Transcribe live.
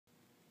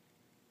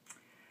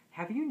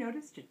Have you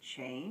noticed a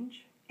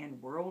change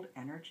in world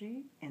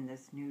energy in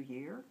this new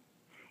year?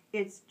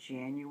 It's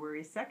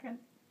January 2nd,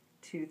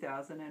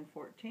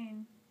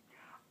 2014.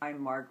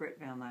 I'm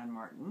Margaret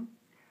VanLaanMartin,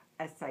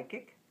 a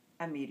psychic,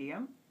 a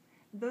medium.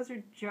 Those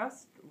are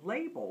just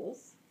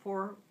labels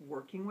for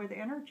working with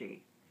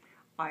energy.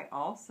 I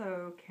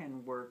also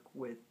can work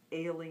with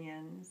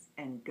aliens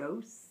and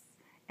ghosts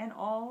and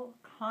all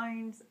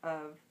kinds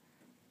of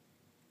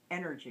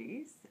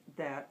energies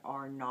that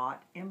are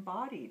not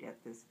embodied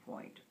at this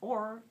point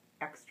or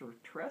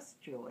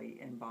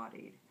extraterrestrially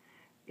embodied.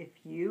 If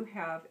you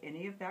have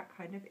any of that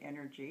kind of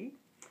energy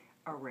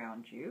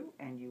around you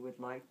and you would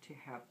like to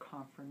have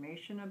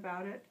confirmation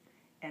about it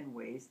and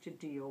ways to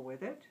deal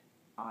with it,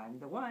 I'm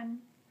the one.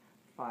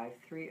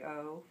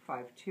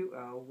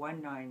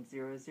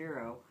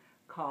 530-520-1900.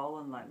 Call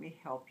and let me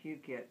help you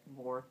get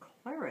more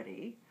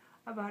clarity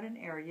about an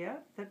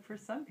area that for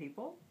some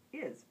people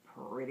is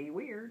pretty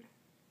weird.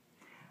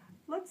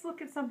 Let's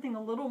look at something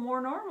a little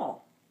more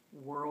normal.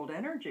 World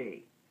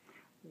energy.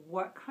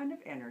 What kind of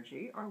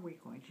energy are we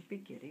going to be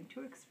getting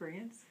to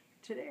experience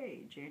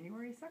today,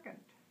 January 2nd?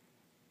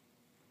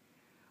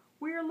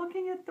 We are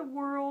looking at the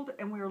world,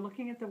 and we are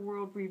looking at the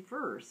world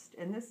reversed,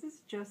 and this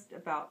is just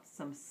about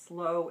some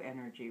slow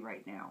energy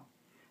right now.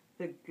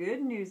 The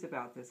good news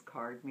about this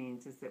card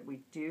means is that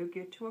we do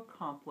get to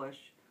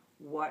accomplish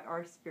what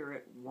our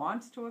spirit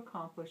wants to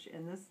accomplish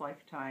in this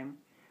lifetime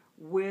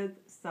with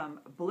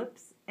some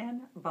blips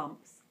and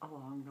bumps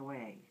along the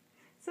way.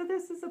 So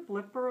this is a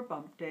blip or a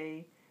bump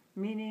day,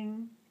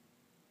 meaning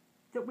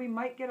that we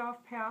might get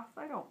off path.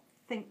 I don't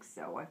think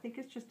so. I think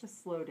it's just a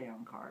slow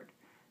down card.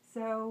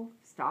 So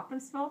stop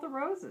and smell the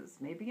roses.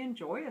 Maybe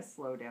enjoy a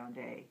slow down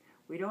day.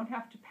 We don't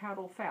have to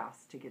paddle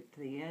fast to get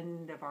to the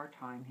end of our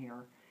time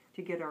here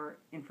to get our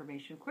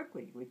information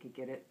quickly. We could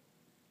get it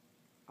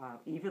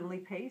evenly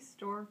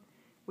paced or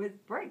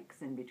with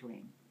breaks in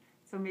between.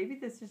 So maybe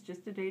this is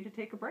just a day to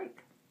take a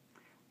break.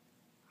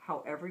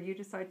 However you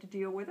decide to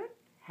deal with it,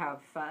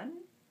 have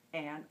fun,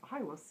 and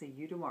I will see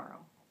you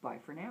tomorrow. Bye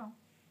for now.